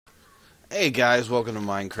Hey guys, welcome to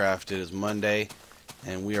Minecraft. It is Monday,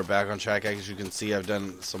 and we are back on track. As you can see, I've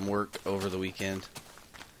done some work over the weekend.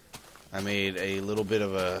 I made a little bit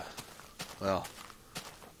of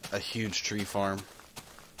a huge tree farm.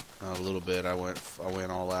 Not a little bit. I went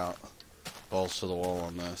all out, balls to the wall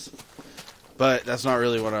on this. But that's not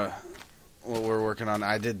really what we're working on.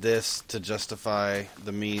 I did this to justify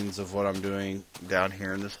the means of what I'm doing down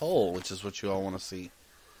here in this hole, which is what you all want to see.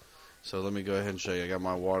 So let me go ahead and show you. I got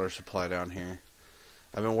my water supply down here.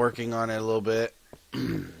 I've been working on it a little bit.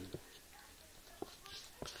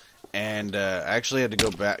 And I actually had to go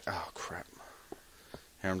back. Oh, crap.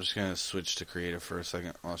 Here, I'm just going to switch to creative for a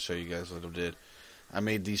second. I'll show you guys what I did. I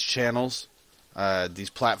made these channels. These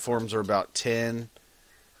platforms are about 10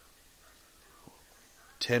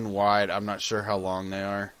 wide. I'm not sure how long they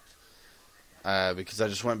are. Because I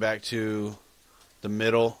just went back to the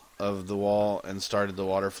middle of the wall and started the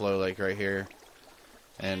water flow like right here,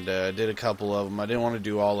 and did a couple of them. I didn't want to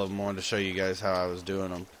do all of them. I wanted to show you guys how I was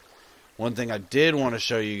doing them. One thing I did want to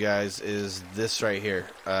show you guys is this right here.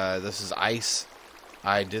 This is ice.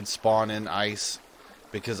 I did spawn in ice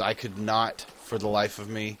because I could not for the life of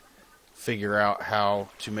me figure out how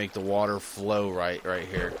to make the water flow right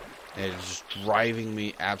here. And it's just driving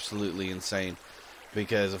me absolutely insane.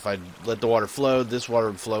 Because if I let the water flow, this water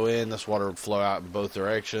would flow in, this water would flow out in both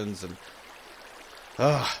directions, and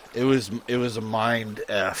it was a mind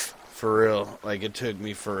F for real. Like, it took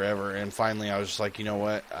me forever, and finally I was just like, you know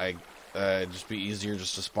what, it'd just be easier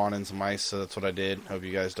just to spawn in some ice, so that's what I did. Hope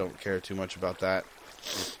you guys don't care too much about that.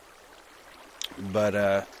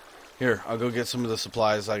 But here, I'll go get some of the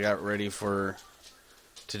supplies I got ready for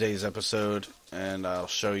today's episode, and I'll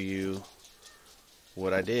show you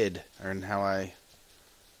what I did and how I.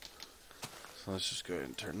 So let's just go ahead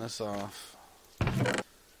and turn this off.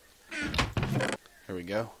 Here we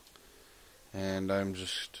go. And I'm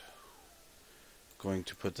just going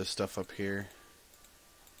to put this stuff up here.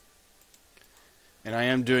 And I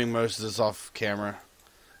am doing most of this off camera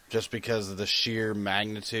just because of the sheer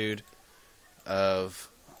magnitude of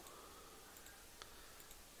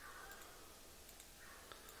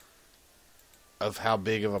how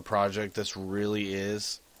big of a project this really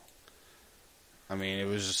is. I mean, it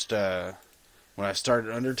was just when I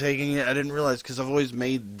started undertaking it, I didn't realize, because I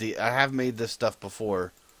have made this stuff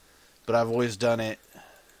before, but I've always done it.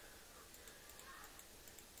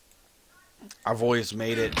 I've always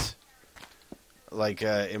made it like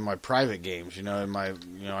in my private games,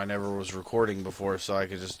 I never was recording before, so I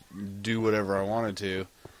could just do whatever I wanted to,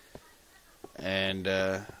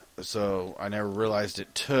 and so I never realized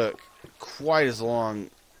it took quite as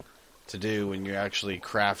long to do when you're actually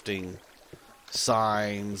crafting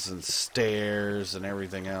signs and stairs and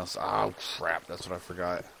everything else. Oh crap, that's what I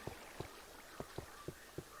forgot.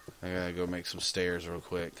 I gotta go make some stairs real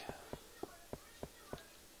quick.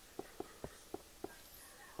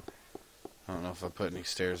 I don't know if I put any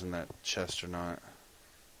stairs in that chest or not.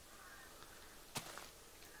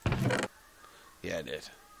 Yeah, I did.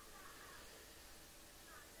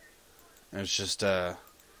 And it's just it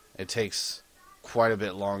takes quite a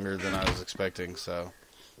bit longer than I was expecting, so.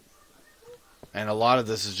 And a lot of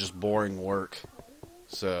this is just boring work.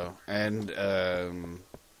 So, and of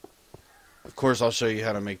course I'll show you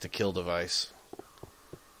how to make the kill device,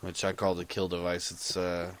 which I call the kill device. It's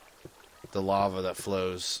the lava that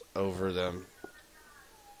flows over them.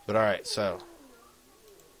 But alright, so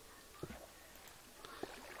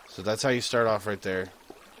that's how you start off right there.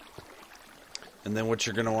 And then what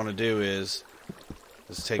you're going to want to do is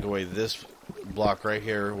take away this block right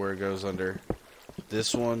here where it goes under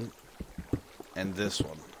this one and this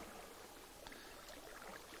one.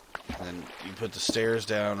 And then you put the stairs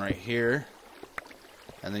down right here,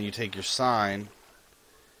 and then you take your sign,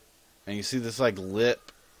 and you see this like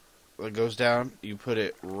lip that goes down, you put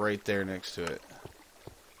it right there next to it,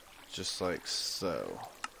 just like so.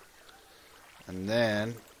 And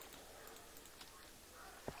then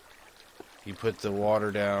you put the water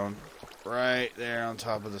down right there on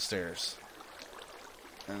top of the stairs.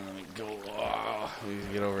 And let me go. Oh, we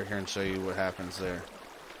can get over here and show you what happens there.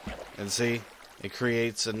 And see, it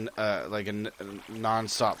creates like a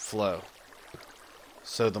non-stop flow.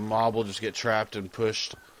 So the mob will just get trapped and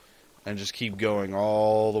pushed, and just keep going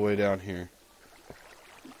all the way down here.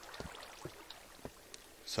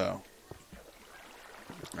 So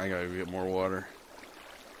I gotta get more water.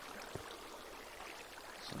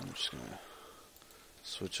 So I'm just gonna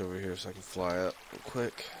switch over here so I can fly up real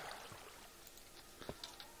quick.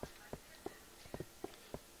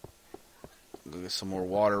 Go get some more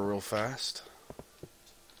water real fast.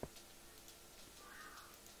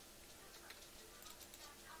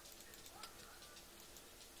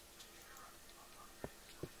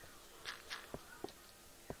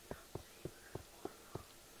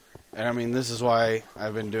 And I mean, this is why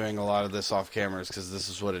I've been doing a lot of this off cameras, because this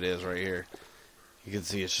is what it is right here. You can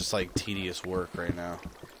see it's just like tedious work right now.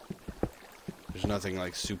 There's nothing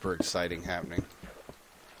like super exciting happening.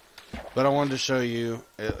 But I wanted to show you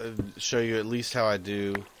at least how I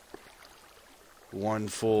do one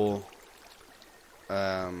full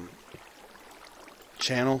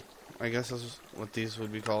channel, I guess is what these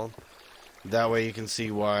would be called. That way you can see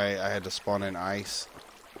why I had to spawn in ice.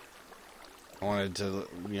 I wanted to,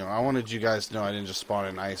 I wanted you guys to know I didn't just spawn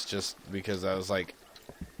in ice just because that was like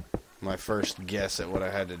my first guess at what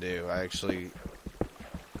I had to do. I actually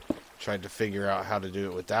tried to figure out how to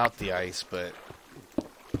do it without the ice, but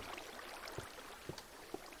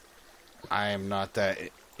I am not that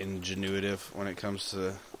ingenuitive when it comes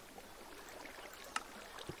to...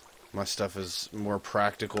 My stuff is more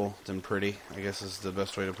practical than pretty, I guess is the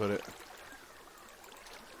best way to put it.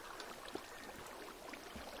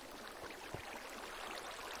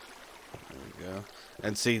 There we go.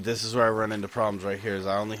 And see, this is where I run into problems right here, is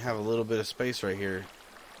I only have a little bit of space right here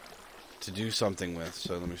to do something with.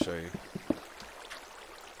 So let me show you.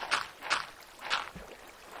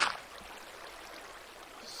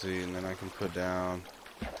 See, and then I can put down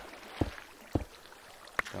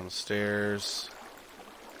the stairs.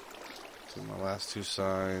 So my last two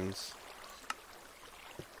signs.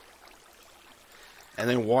 And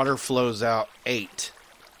then water flows out 8.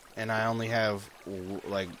 And I only have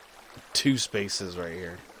like 2 spaces right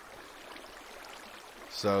here.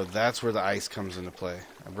 So that's where the ice comes into play.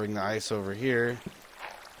 I bring the ice over here.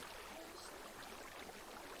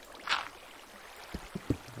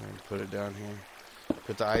 And put it down here.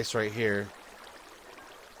 Put the ice right here.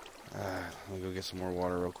 Let me go get some more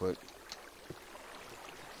water real quick.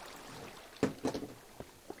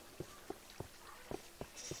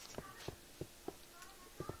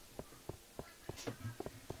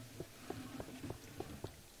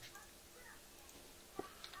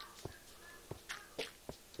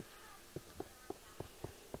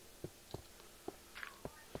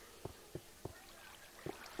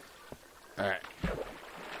 Alright.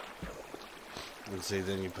 Let's see,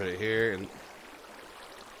 then you put it here and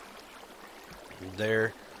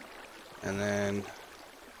there. And then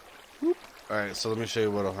whoop. Alright, so let me show you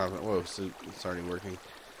what'll happen. Whoa, so it's already working.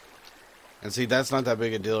 And see, that's not that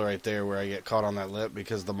big a deal right there where I get caught on that lip,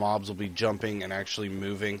 because the mobs will be jumping and actually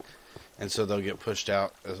moving, and so they'll get pushed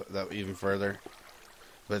out that even further.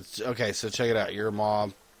 But okay, so check it out. You're a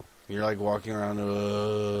mob. You're like walking around.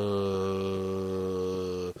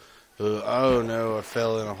 Oh no, I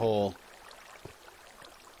fell in a hole.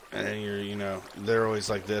 And then you're, they're always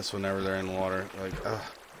like this whenever they're in water. Like,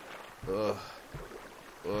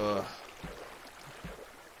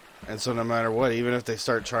 And so no matter what, even if they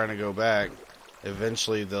start trying to go back,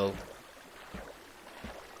 eventually they'll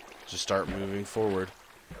just start moving forward.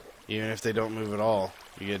 Even if they don't move at all,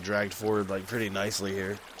 you get dragged forward like pretty nicely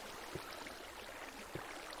here.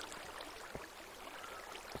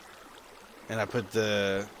 And I put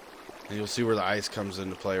and you'll see where the ice comes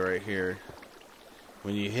into play right here.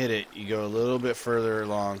 When you hit it, you go a little bit further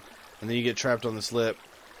along, and then you get trapped on this lip.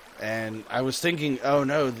 And I was thinking, oh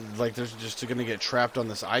no, like they're just gonna get trapped on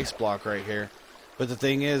this ice block right here. But the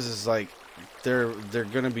thing is like they're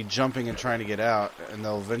gonna be jumping and trying to get out, and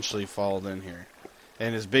they'll eventually fall in here.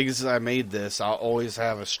 And as big as I made this, I'll always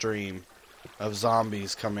have a stream of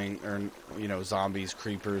zombies coming, or zombies,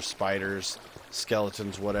 creepers, spiders,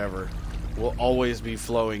 skeletons, whatever, will always be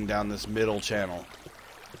flowing down this middle channel.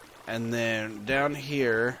 And then down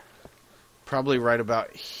here, probably right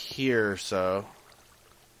about here or so.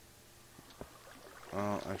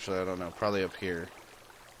 Well, actually, I don't know. Probably up here.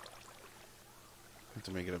 I have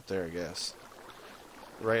to make it up there, I guess.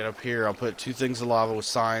 Right up here, I'll put 2 things of lava with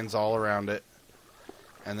signs all around it.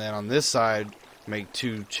 And then on this side, make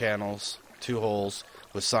 2 channels, 2 holes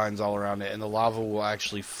with signs all around it. And the lava will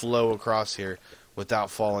actually flow across here without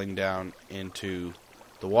falling down into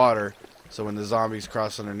the water. So when the zombies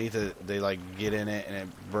cross underneath it, they like get in it and it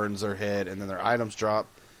burns their head, and then their items drop.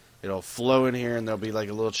 It'll flow in here, and there'll be like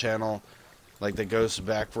a little channel like that goes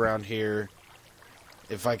back around here.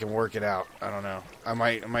 If I can work it out, I don't know. I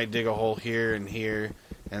might dig a hole here, and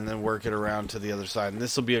then work it around to the other side. And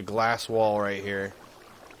this will be a glass wall right here.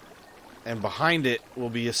 And behind it will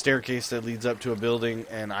be a staircase that leads up to a building,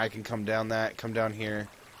 and I can come down here.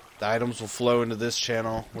 The items will flow into this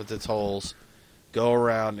channel with its holes, go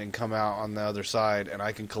around and come out on the other side, and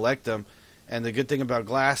I can collect them. And the good thing about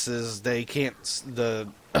glass is they can't,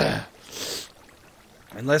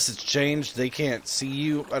 unless it's changed, they can't see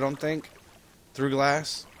you, I don't think, through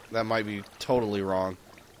glass. That might be totally wrong,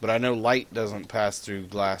 but I know light doesn't pass through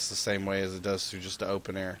glass the same way as it does through just the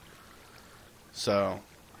open air. So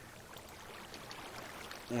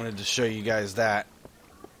wanted to show you guys that.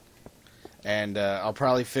 And I'll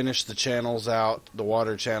probably finish the channels out, the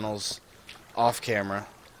water channels, off camera.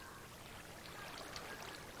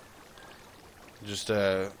 Just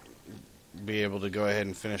be able to go ahead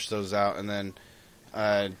and finish those out. And then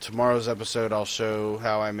tomorrow's episode I'll show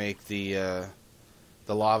how I make the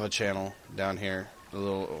lava channel down here. The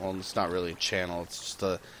little, well, it's not really a channel, it's just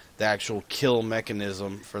the actual kill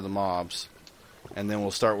mechanism for the mobs. And then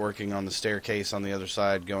we'll start working on the staircase on the other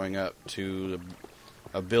side going up to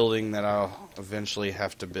a building that I'll eventually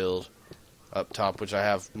have to build up top, which I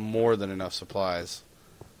have more than enough supplies.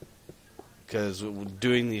 Because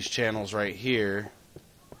doing these channels right here,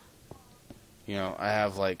 you know, I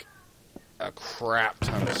have like a crap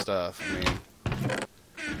ton of stuff. I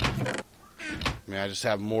mean, I just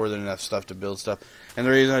have more than enough stuff to build stuff. And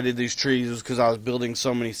the reason I did these trees was because I was building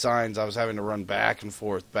so many signs, I was having to run back and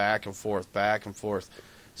forth, back and forth, back and forth.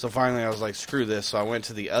 So finally I was like, screw this. So I went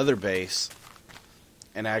to the other base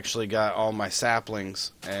and actually got all my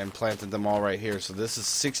saplings and planted them all right here. So this is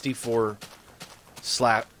 64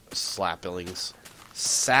 saplings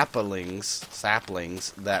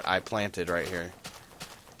that I planted right here.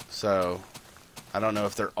 So I don't know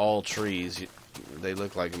if they're all trees. They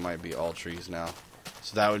look like it might be all trees now.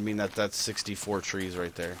 So that would mean that that's 64 trees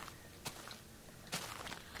right there.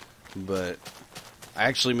 But I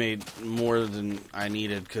actually made more than I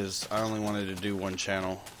needed because I only wanted to do one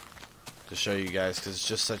channel to show you guys because it's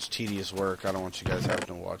just such tedious work. I don't want you guys having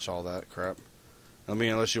to watch all that crap. I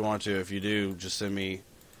mean, unless you want to. If you do, just send me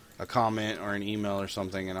a comment or an email or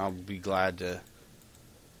something and I'll be glad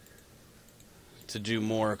to do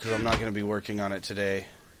more because I'm not going to be working on it today.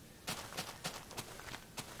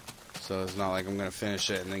 So it's not like I'm going to finish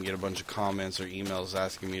it and then get a bunch of comments or emails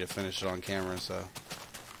asking me to finish it on camera, so.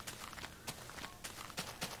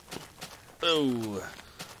 Oh,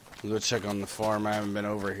 we'll go check on the farm. I haven't been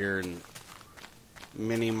over here in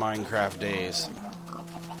many Minecraft days.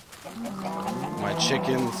 My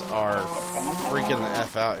chickens are freaking the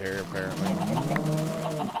F out here, apparently.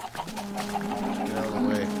 Get out of the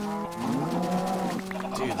way.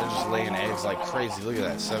 Dude, they're just laying eggs like crazy. Look at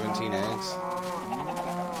that, 17 eggs.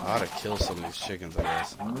 I ought to kill some of these chickens, I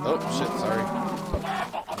guess. Oh, shit, sorry.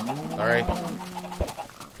 Sorry.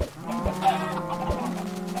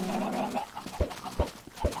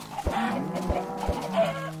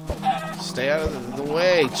 Stay out of the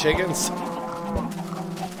way, chickens.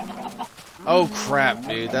 Oh, crap,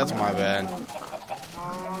 dude. That's my bad.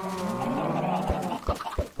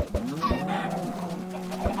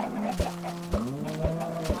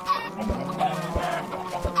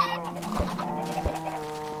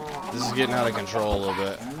 This is getting out of control a little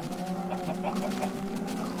bit.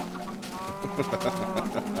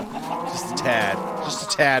 Just a tad.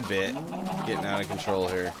 Just a tad bit. Getting out of control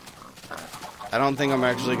here. I don't think I'm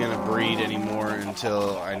actually going to breed anymore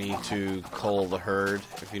until I need to cull the herd,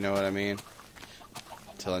 if you know what I mean.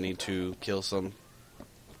 Until I need to kill some.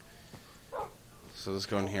 So let's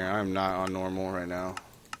go in here. I'm not on normal right now.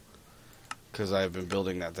 Because I've been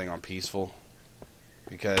building that thing on peaceful.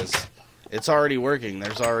 Because it's already working.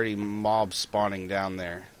 There's already mobs spawning down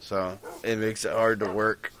there. So it makes it hard to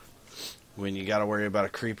work when you got to worry about a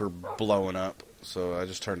creeper blowing up. So I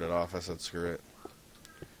just turned it off. I said screw it.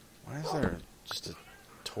 Why is there just a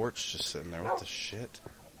torch just sitting there? What the shit?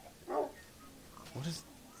 What is...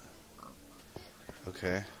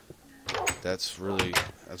 Okay. That's really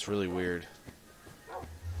weird.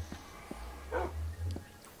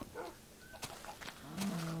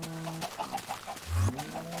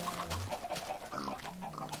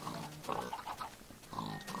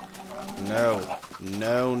 No.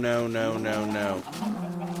 No, no, no, no, no.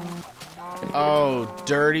 Oh,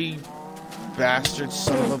 dirty bastard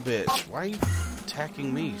son of a bitch. Why are you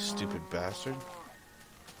attacking me, you stupid bastard?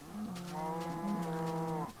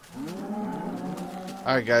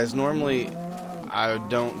 Alright guys, normally I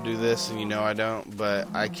don't do this and you know I don't, but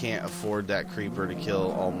I can't afford that creeper to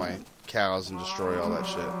kill all my cows and destroy all that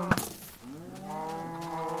shit.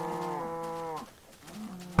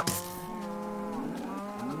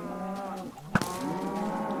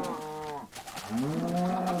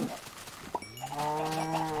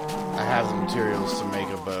 I have the materials to make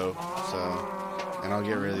a bow, so, and I'll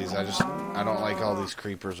get rid of these. I don't like all these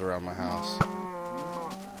creepers around my house.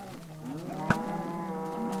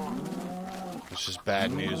 It's just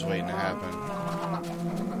bad news waiting to happen.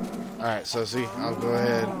 Alright, so see, I'll go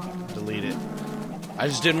ahead and delete it. I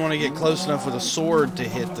just didn't want to get close enough with a sword to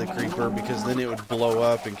hit the creeper because then it would blow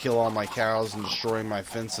up and kill all my cows and destroy my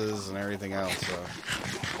fences and everything else, so.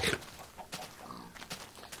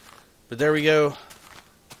 But there we go.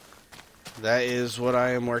 That is what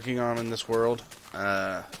I am working on in this world.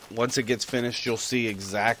 Once it gets finished, you'll see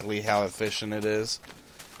exactly how efficient it is.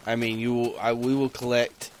 I mean, we will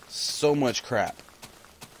collect so much crap.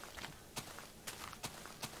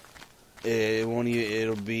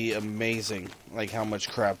 It'll be amazing, like how much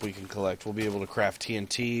crap we can collect. We'll be able to craft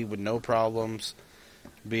TNT with no problems.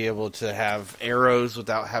 Be able to have arrows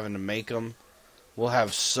without having to make them. We'll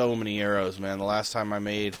have so many arrows, man. The last time I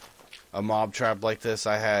made a mob trap like this,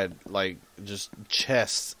 I had like just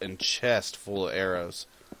chests and chests full of arrows.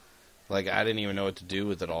 Like I didn't even know what to do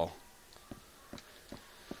with it all.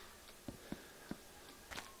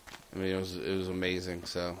 I mean, it was amazing.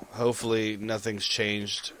 So hopefully nothing's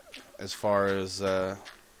changed as far as I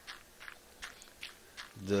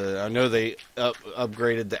know they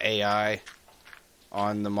upgraded the AI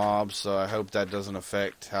on the mobs, so I hope that doesn't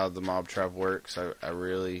affect how the mob trap works. I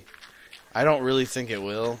don't really think it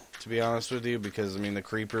will, to be honest with you, because I mean the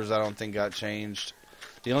creepers I don't think got changed.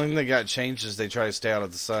 The only thing that got changed is they try to stay out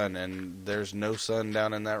of the sun, and there's no sun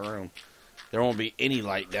down in that room. There won't be any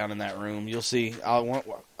light down in that room. You'll see.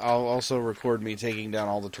 I'll also record me taking down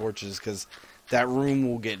all the torches, because that room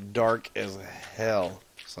will get dark as hell.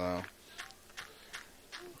 So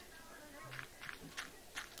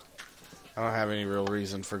I don't have any real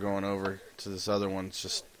reason for going over to this other one. It's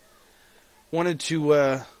just wanted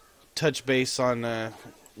to touch base on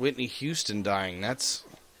Whitney Houston dying. That's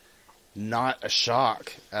not a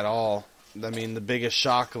shock at all. I mean, the biggest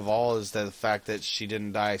shock of all is the fact that she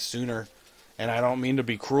didn't die sooner. And I don't mean to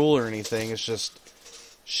be cruel or anything. It's just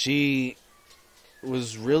she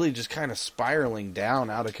was really just kind of spiraling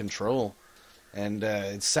down out of control. And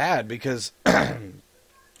it's sad because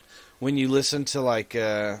when you listen to like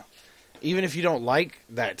even if you don't like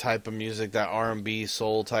that type of music, that R&B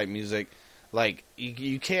soul type music, like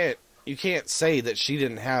you can't say that she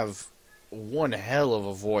didn't have one hell of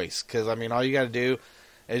a voice. Because I mean, all you got to do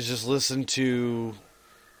is just listen to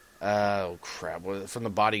oh crap, from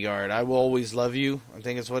The Bodyguard, I Will Always Love You, I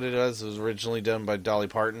think it's what it is. It was originally done by Dolly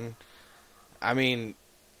Parton. I mean,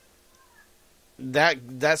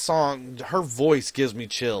 that song, her voice gives me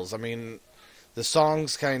chills. I mean, the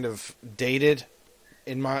song's kind of dated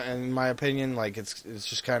in my opinion. Like it's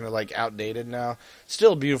just kind of like outdated now.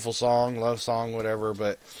 Still a beautiful song, love song, whatever,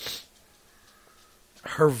 but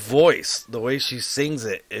her voice, the way she sings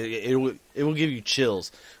it will give you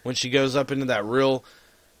chills when she goes up into that real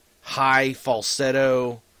high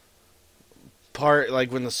falsetto part,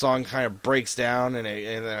 like when the song kind of breaks down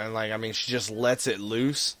and like, I mean, she just lets it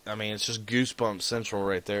loose. I mean, it's just goosebumps central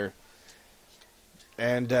right there.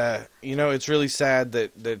 And you know, it's really sad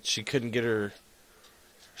that she couldn't get her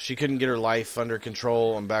life under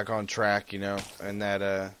control and back on track, you know, and that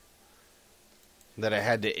it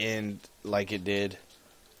had to end like it did.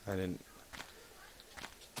 I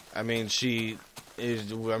mean,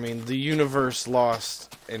 the universe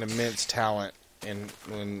lost an immense talent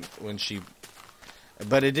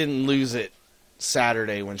but it didn't lose it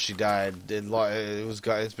Saturday when she died.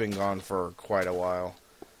 It's been gone for quite a while.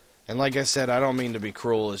 And like I said, I don't mean to be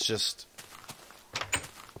cruel. It's just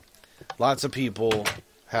lots of people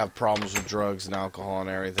have problems with drugs and alcohol and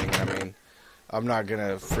everything. I mean, I'm not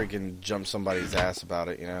gonna freaking jump somebody's ass about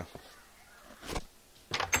it, you know.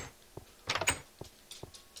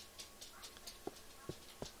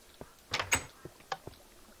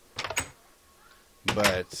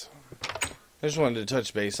 But I just wanted to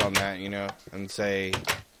touch base on that, you know, and say,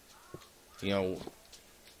 you know,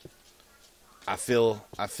 I feel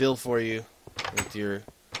for you with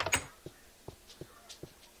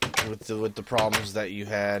the problems that you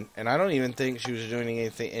had, and I don't even think she was doing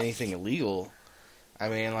anything illegal. I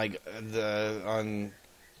mean, like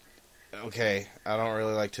okay, I don't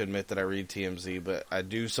really like to admit that I read TMZ, but I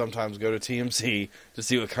do sometimes go to TMZ to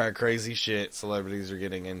see what kind of crazy shit celebrities are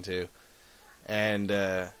getting into. And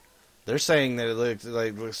they're saying that it looked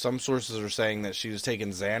like some sources are saying that she was taking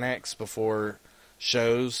Xanax before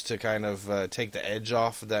shows to kind of take the edge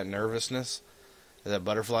off of that nervousness, that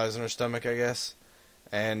butterflies in her stomach, I guess.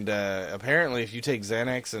 And apparently, if you take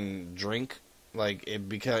Xanax and drink, like it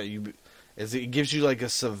gives you like a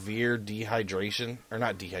severe dehydration, or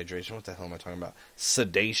not dehydration. What the hell am I talking about?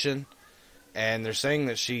 Sedation. And they're saying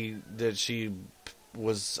that she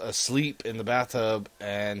was asleep in the bathtub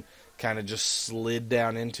and kind of just slid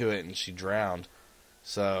down into it and she drowned.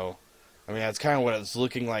 So, I mean, that's kind of what it's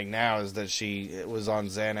looking like now, is that she was on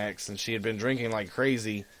Xanax and she had been drinking like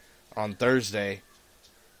crazy on Thursday,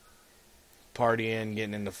 partying,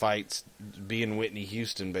 getting into fights, being Whitney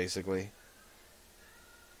Houston, basically.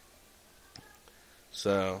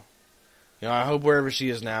 So, you know, I hope wherever she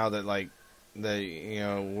is now that, you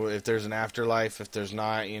know, if there's an afterlife, if there's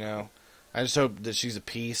not, you know, I just hope that she's at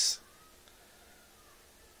peace.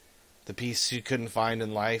 the peace you couldn't find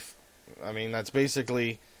in life. I mean, that's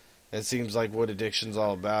basically, it seems like what addiction's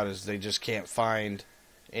all about, is they just can't find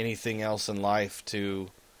anything else in life to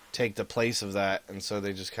take the place of that, and so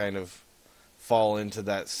they just kind of fall into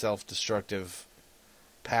that self-destructive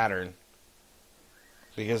pattern,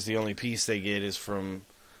 because the only peace they get is from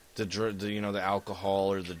the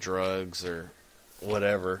alcohol or the drugs or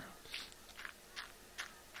whatever.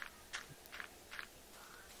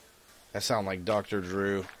 I sound like Dr.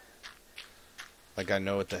 Drew. Like I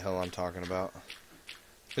know what the hell I'm talking about.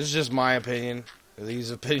 This is just my opinion.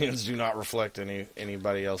 These opinions do not reflect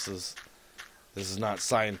anybody else's. This is not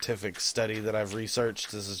scientific study that I've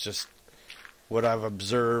researched. This is just what I've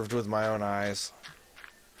observed with my own eyes.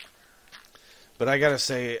 But I gotta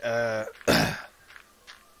say,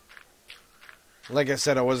 like I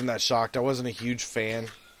said, I wasn't that shocked. I wasn't a huge fan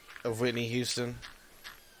of Whitney Houston.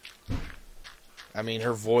 I mean,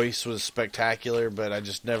 her voice was spectacular, but I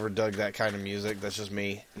just never dug that kind of music. That's just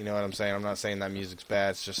me. You know what I'm saying? I'm not saying that music's bad.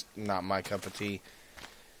 It's just not my cup of tea.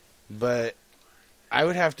 But I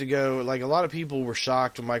would have to go, like, a lot of people were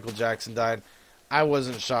shocked when Michael Jackson died. I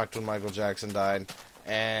wasn't shocked when Michael Jackson died.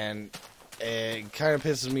 And it kind of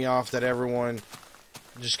pisses me off that everyone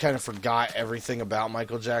just kind of forgot everything about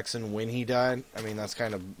Michael Jackson when he died. I mean, that's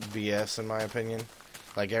kind of BS in my opinion.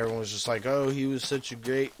 Like, everyone was just like, oh, he was such a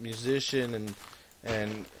great musician, and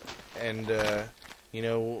you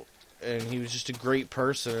know, and he was just a great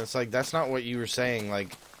person. It's like, that's not what you were saying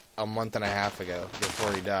like a month and a half ago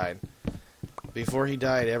before he died. Before he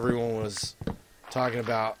died, everyone was talking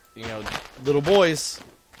about, you know, little boys.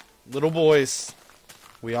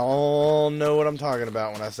 We all know what I'm talking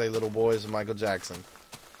about when I say little boys and Michael Jackson.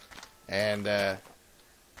 And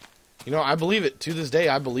you know, I believe it. To this day,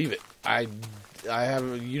 I believe it.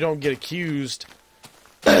 You don't get accused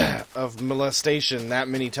of molestation that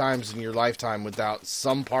many times in your lifetime without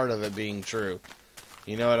some part of it being true.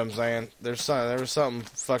 You know what I'm saying? There was something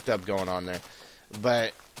fucked up going on there.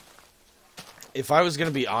 But if I was going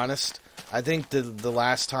to be honest, I think the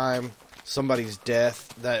last time somebody's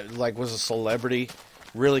death that like was a celebrity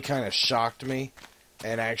really kind of shocked me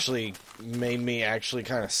and actually made me actually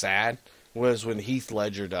kind of sad was when Heath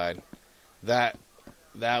Ledger died. That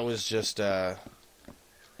was just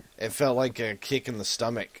it felt like a kick in the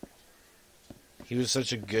stomach. He was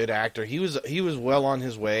such a good actor. He was well on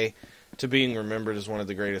his way to being remembered as one of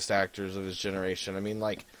the greatest actors of his generation. I mean,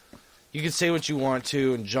 like, you could say what you want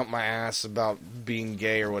to and jump my ass about being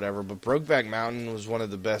gay or whatever, but Brokeback Mountain was one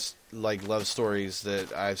of the best, like, love stories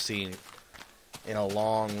that I've seen in a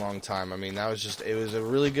long, long time. I mean, it was a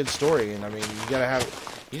really good story, and I mean, you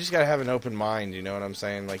just gotta have an open mind, you know what I'm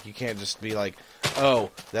saying? Like, you can't just be like,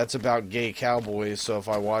 oh, that's about gay cowboys, so if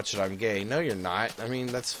I watch it, I'm gay. No, you're not. I mean,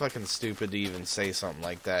 that's fucking stupid to even say something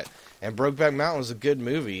like that. And Brokeback Mountain was a good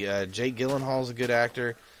movie. Jake Gyllenhaal's a good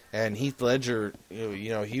actor, and Heath Ledger, you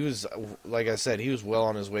know, he was, like I said, he was well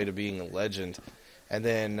on his way to being a legend. And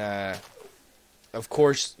then, of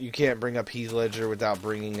course, you can't bring up Heath Ledger without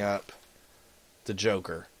bringing up the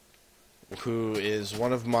Joker, who is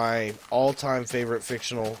one of my all-time favorite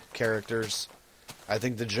fictional characters. I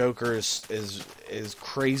think the Joker is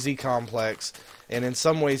crazy complex, and in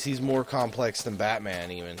some ways he's more complex than Batman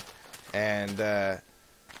even. And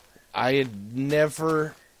I had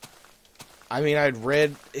never, I mean, I'd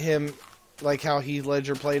read him like how Heath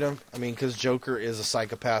Ledger played him. I mean, because Joker is a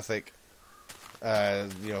psychopathic,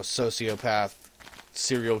 sociopath,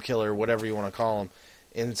 serial killer, whatever you want to call him,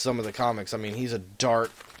 in some of the comics. I mean, he's a dark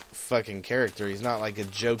fucking character. He's not like a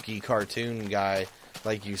jokey cartoon guy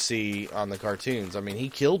like you see on the cartoons. I mean, he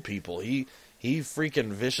killed people. He freaking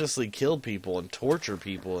viciously killed people and tortured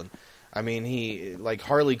people. And I mean, he, like,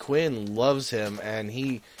 Harley Quinn loves him, and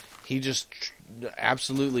he just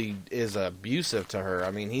absolutely is abusive to her.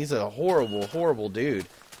 I mean, he's a horrible, horrible dude.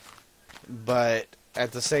 But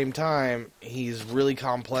at the same time, he's really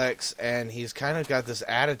complex, and he's kind of got this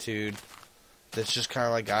attitude that's just kind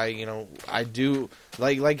of like, I do,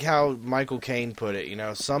 like how Michael Caine put it, you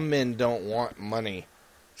know, some men don't want money.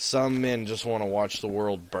 Some men just want to watch the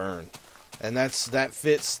world burn. And that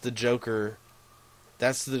fits the Joker.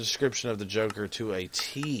 That's the description of the Joker to a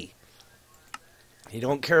T. He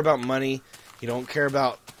don't care about money. He don't care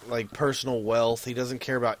about, like, personal wealth. He doesn't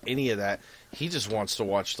care about any of that. He just wants to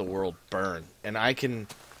watch the world burn. And I can,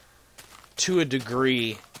 to a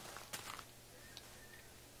degree,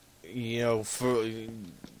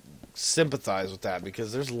 sympathize with that,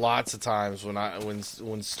 because there's lots of times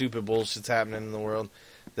when stupid bullshit's happening in the world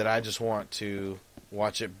that I just want to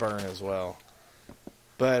watch it burn as well.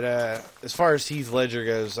 But as far as Heath Ledger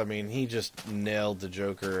goes, I mean, he just nailed the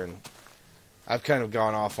Joker, and I've kind of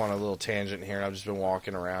gone off on a little tangent here, and I've just been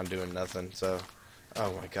walking around doing nothing. So,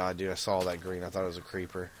 oh my god, dude, I saw all that green. I thought it was a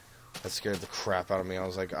creeper. That scared the crap out of me. I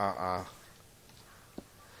was like,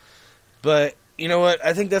 But, you know what?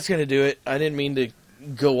 I think that's going to do it. I didn't mean to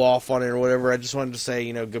go off on it or whatever. I just wanted to say,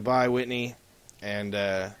 you know, goodbye, Whitney. And,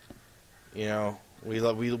 you know, we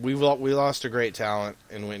lost a great talent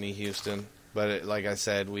in Whitney Houston. But like I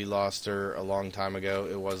said, we lost her a long time ago.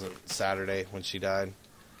 It wasn't Saturday when she died.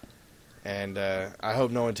 And I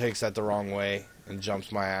hope no one takes that the wrong way and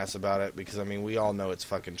jumps my ass about it. Because, I mean, we all know it's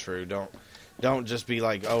fucking true. Don't just be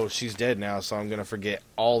like, oh, she's dead now, so I'm going to forget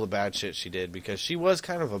all the bad shit she did. Because she was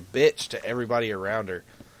kind of a bitch to everybody around her.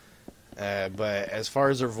 But as far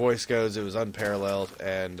as her voice goes, it was unparalleled.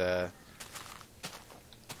 And I'll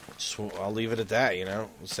leave it at that, you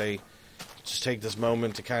know. Just take this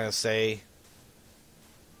moment to kind of say,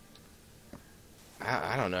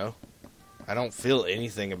 I don't know. I don't feel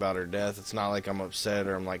anything about her death. It's not like I'm upset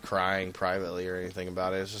or I'm like crying privately or anything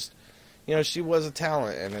about it. It's just, you know, she was a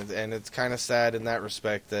talent, and it's kind of sad in that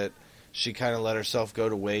respect that she kind of let herself go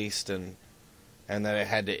to waste, and that it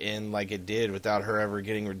had to end like it did without her ever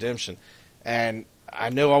getting redemption. And I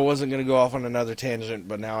know I wasn't going to go off on another tangent,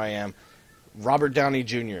 but now I am. Robert Downey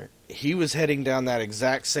Jr., he was heading down that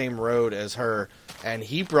exact same road as her, and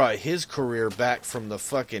he brought his career back from the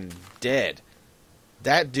fucking dead.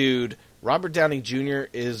 That dude, Robert Downey Jr.,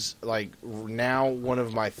 is like now one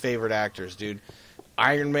of my favorite actors, dude.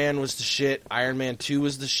 Iron Man was the shit. Iron Man 2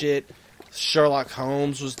 was the shit. Sherlock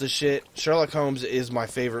Holmes was the shit. Sherlock Holmes is my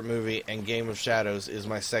favorite movie, and Game of Shadows is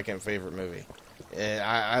my second favorite movie. And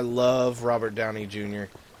I love Robert Downey Jr.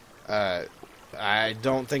 I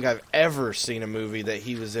don't think I've ever seen a movie that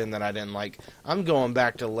he was in that I didn't like. I'm going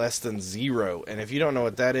back to Less Than Zero, and if you don't know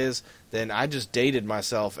what that is, then I just dated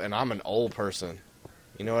myself, and I'm an old person.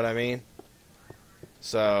 You know what I mean?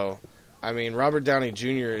 So, I mean, Robert Downey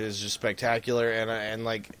Jr. is just spectacular,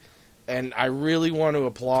 and I really want to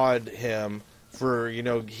applaud him for, you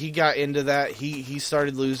know, he got into that, he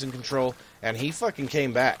started losing control, and he fucking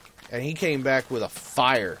came back, and he came back with a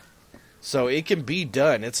fire. So it can be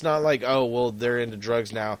done. It's not like, oh, well, they're into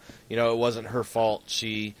drugs now. You know, it wasn't her fault.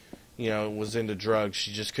 She, you know, was into drugs.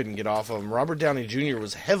 She just couldn't get off of them. Robert Downey Jr.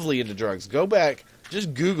 was heavily into drugs. Go back,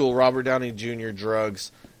 just Google Robert Downey Jr.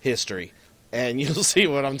 drugs history, and you'll see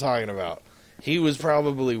what I'm talking about. He was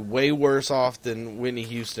probably way worse off than Whitney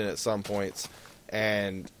Houston at some points,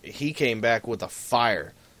 and he came back with a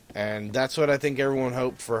fire. And that's what I think everyone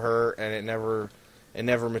hoped for her, and it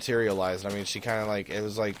never materialized. I mean, she kind of like, it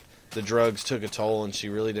was like the drugs took a toll, and she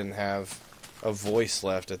really didn't have a voice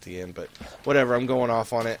left at the end. But whatever, I'm going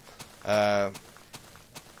off on it.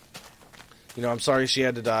 You know, I'm sorry she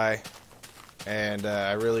had to die, and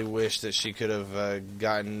I really wish that she could have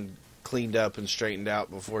gotten cleaned up and straightened out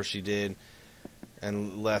before she did,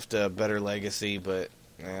 and left a better legacy. But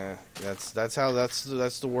that's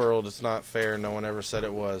the world. It's not fair. No one ever said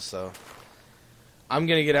it was. So I'm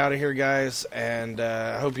going to get out of here, guys, and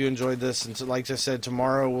I hope you enjoyed this. And like I said,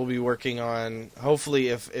 tomorrow we'll be working on, hopefully,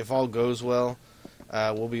 if all goes well,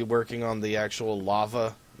 we'll be working on the actual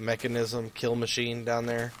lava mechanism kill machine down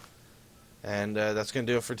there. And that's going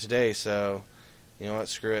to do it for today. So, you know what,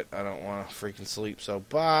 screw it. I don't want to freaking sleep. So,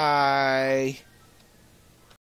 bye!